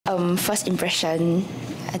first impression,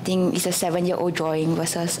 I think it's a 7-year-old drawing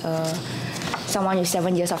versus someone with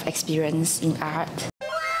 7 years of experience in art.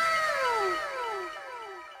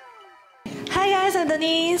 Hi guys, I'm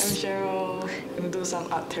Denise. I'm Cheryl. I'm gonna do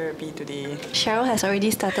some art therapy today. Cheryl has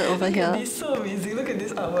already started over here. It's so amazing. Look at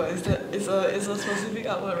this artwork. It's a specific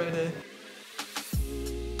artwork right there.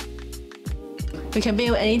 We can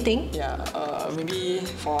paint anything? Yeah, maybe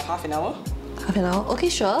for half an hour. Half an hour? Okay,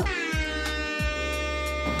 sure.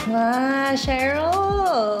 Wow,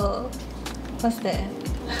 Cheryl! What's that?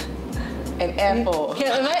 An apple.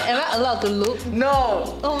 Am I allowed to look?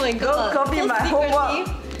 No! Oh my god. Don't copy my homework.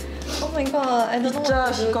 Oh my god, I don't know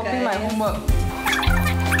what to do, copy guys. my homework.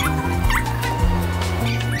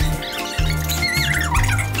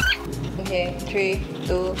 Okay, 3,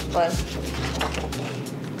 2, 1.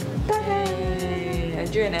 Yay! I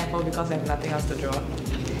drew an apple because I have nothing else to draw.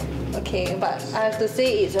 Okay, but I have to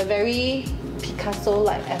say it's a very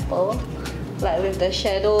Picasso-like apple. Like with the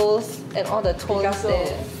shadows and all the tones Picasso.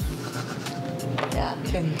 there. Yeah.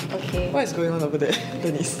 Okay. What is going on over there,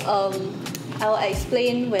 Denise? I'll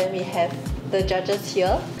explain when we have the judges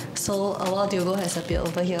here. So a Wild Diogo has appeared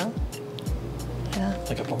over here. Yeah.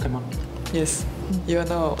 Like a Pokemon. Yes. You are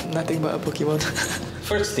now nothing but a Pokemon.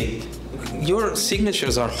 First thing, your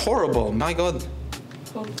signatures are horrible. My God.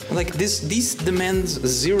 Like these demands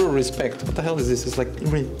zero respect. What the hell is this? It's like,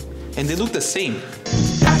 and they look the same.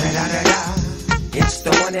 It's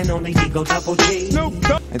the one and only Digo Double G.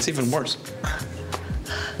 It's even worse.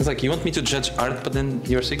 It's like you want me to judge art, but then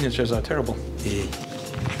your signatures are terrible.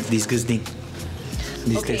 Disgusting.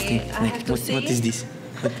 Okay, I have to say. What is this?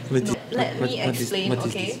 Let me explain.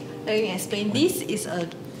 Okay, let me explain.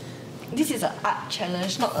 This is an art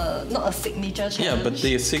challenge, not a signature challenge. Yeah, but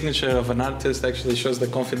the signature of an artist actually shows the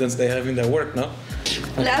confidence they have in their work, no?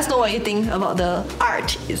 Let us know what you think about the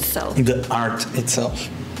art itself. The art itself.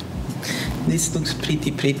 This looks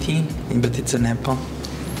pretty, but it's an apple,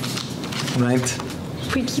 right?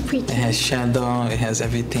 Pretty. It has shadow, it has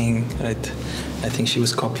everything, right? I think she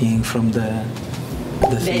was copying from the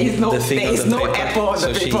thing. There is no apple on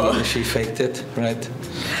the paper. She faked it, right?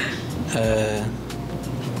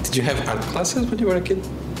 Did you have art classes when you were a kid?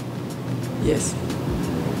 Yes.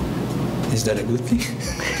 Is that a good thing?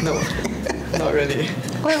 No, not really.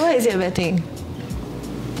 Why is it a bad thing?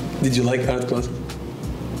 Did you like art classes?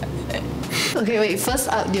 Okay, wait. First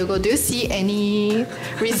up, Diogo, do you see any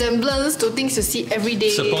resemblance to things you see every day?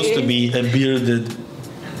 Supposed to be a bearded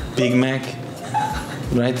Big Mac,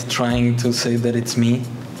 right? Trying to say that it's me.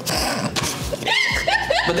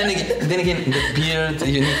 But then again, the beard,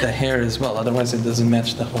 you need the hair as well. Otherwise, it doesn't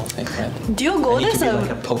match the whole thing, right? Diogo, I need to be like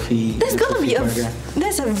a puffy. Burger.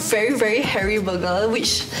 That's a very hairy burger,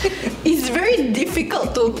 which is very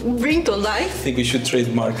difficult to bring to life. I think we should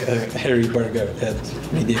trademark a hairy burger at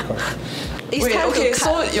MediaCorp. It's Wait, time okay, to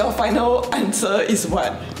so cut. your final answer is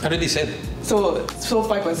what? I already said. So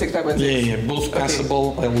 5.6, 5.6. Yeah, both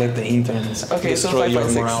passable. I'll let the interns Okay, so destroy your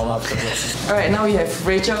 5.6. morale afterwards. Alright, now we have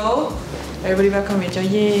Rachel. Everybody welcome Rachel.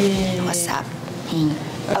 Yay! What's up?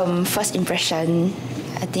 First impression,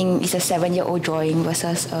 I think it's a 7-year-old drawing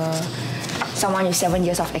versus someone with 7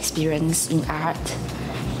 years of experience in art.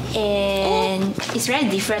 And it's very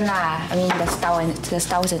different lah. I mean the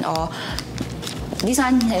styles and all. This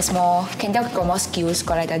one has more, can tell got more skills,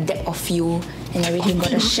 got like the depth of field and everything,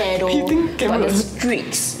 got the shadow, got the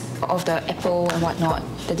streaks of the apple and whatnot,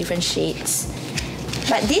 the different shades.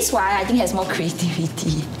 But this one I think has more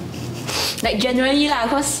creativity. Like generally lah,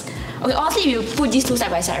 cause okay, honestly if you put these two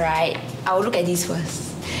side by side, right, I will look at this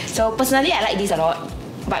first. So personally I like this a lot.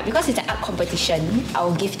 But because it's an art competition, I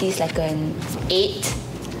will give this like an 8.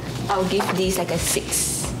 I will give this like a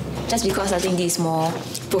 6. Just because I think this is more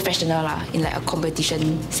professional lah, in like a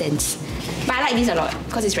competition sense. But I like this a lot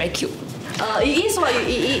because it's very cute. It is what it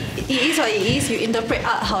is. You interpret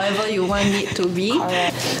art however you want it to be.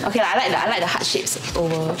 Correct. Okay, I like the heart shapes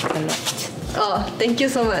over a lot. Oh, thank you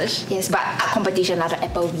so much. Yes, but art competition lah, the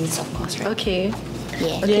apple wins of course, right? Okay.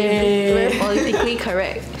 Yeah. Okay. Very politically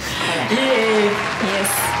correct. Yay!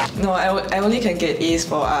 Yes. No, I only can get A's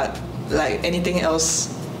for art. Like anything else,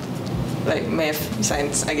 like math,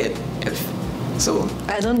 science, I get F. So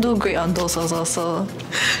I don't do great on those also, so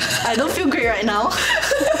I don't feel great right now.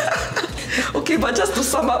 okay, but just to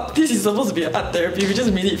sum up, this is supposed to be an art therapy. We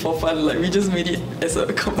just made it for fun. Like we just made it as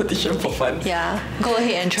a competition for fun. Yeah, go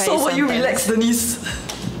ahead and try So it will you sometime. relax, Denise?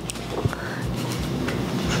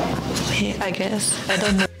 Okay, I guess. I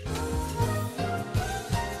don't know.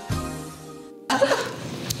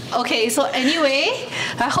 Okay, so anyway,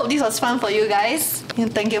 I hope this was fun for you guys.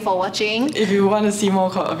 Thank you for watching. If you want to see more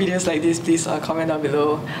videos like this, please comment down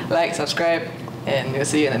below. Like, subscribe, and we'll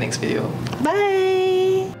see you in the next video. Bye.